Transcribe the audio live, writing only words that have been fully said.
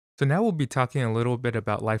So now we'll be talking a little bit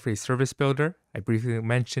about Liferay Service Builder. I briefly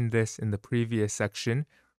mentioned this in the previous section,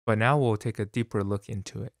 but now we'll take a deeper look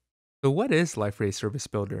into it. So what is Liferay Service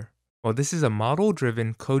Builder? Well, this is a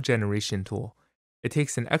model-driven code generation tool. It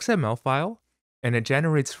takes an XML file and it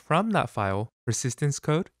generates from that file persistence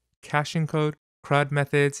code, caching code, CRUD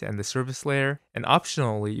methods, and the service layer, and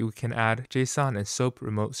optionally you can add JSON and SOAP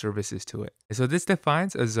remote services to it. And so this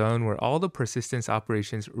defines a zone where all the persistence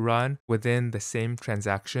operations run within the same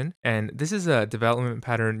transaction, and this is a development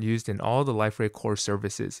pattern used in all the Liferay core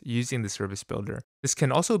services using the service builder. This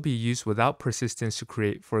can also be used without persistence to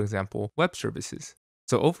create, for example, web services.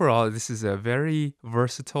 So overall, this is a very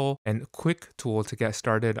versatile and quick tool to get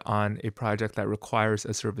started on a project that requires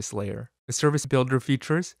a service layer. The service builder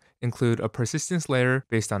features include a persistence layer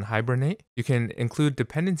based on Hibernate. You can include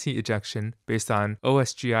dependency injection based on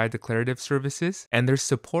OSGI declarative services, and there's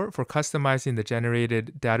support for customizing the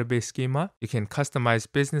generated database schema. You can customize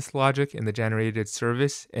business logic in the generated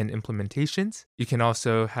service and implementations. You can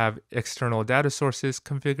also have external data sources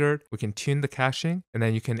configured. We can tune the caching, and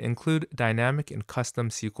then you can include dynamic and custom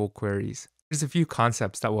SQL queries. There's a few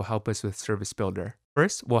concepts that will help us with Service Builder.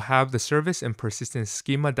 First, we'll have the service and persistence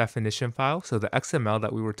schema definition file, so the XML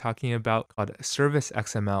that we were talking about called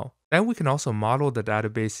service.xml. Then we can also model the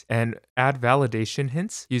database and add validation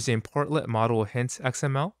hints using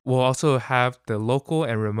portlet-module-hints.xml. We'll also have the local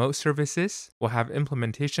and remote services. We'll have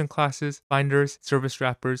implementation classes, binders, service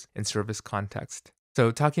wrappers, and service context. So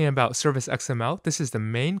talking about service XML, this is the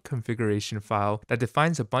main configuration file that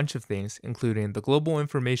defines a bunch of things, including the global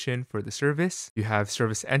information for the service. You have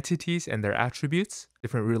service entities and their attributes,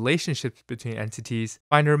 different relationships between entities,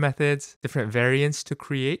 binder methods, different variants to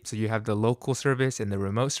create. So you have the local service and the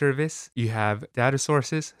remote service. You have data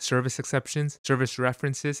sources, service exceptions, service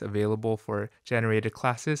references available for generated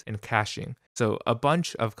classes, and caching. So a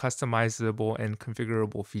bunch of customizable and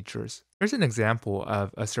configurable features. Here's an example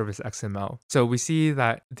of a service XML. So we see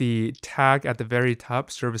that the tag at the very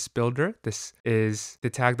top, service builder, this is the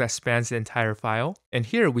tag that spans the entire file. And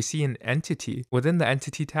here we see an entity. Within the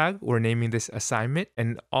entity tag, we're naming this assignment,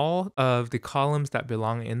 and all of the columns that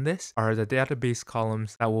belong in this are the database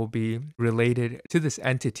columns that will be related to this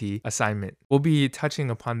entity assignment. We'll be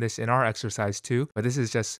touching upon this in our exercise too, but this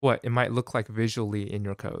is just what it might look like visually in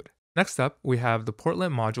your code. Next up, we have the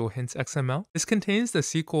portlet-module-hints.xml. This contains the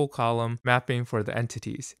SQL column mapping for the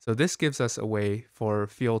entities. So this gives us a way for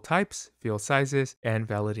field types, field sizes, and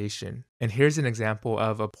validation. And here's an example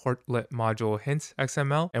of a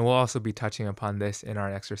portlet-module-hints.xml, and we'll also be touching upon this in our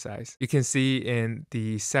exercise. You can see in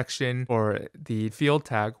the section for the field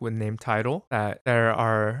tag with name title that there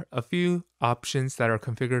are a few options that are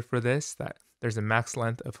configured for this, that there's a max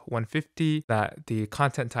length of 150, that the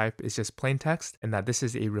content type is just plain text, and that this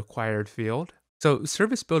is a required field. So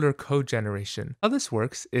Service Builder code generation. How this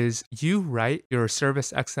works is you write your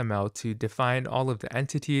service XML to define all of the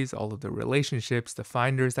entities, all of the relationships, the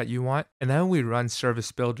finders that you want, and then we run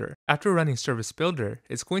Service Builder. After running Service Builder,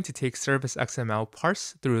 it's going to take service XML,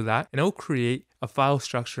 parse through that, and it will create a file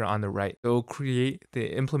structure on the right. It will create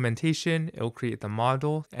the implementation, it will create the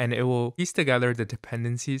model, and it will piece together the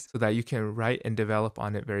dependencies so that you can write and develop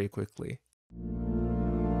on it very quickly.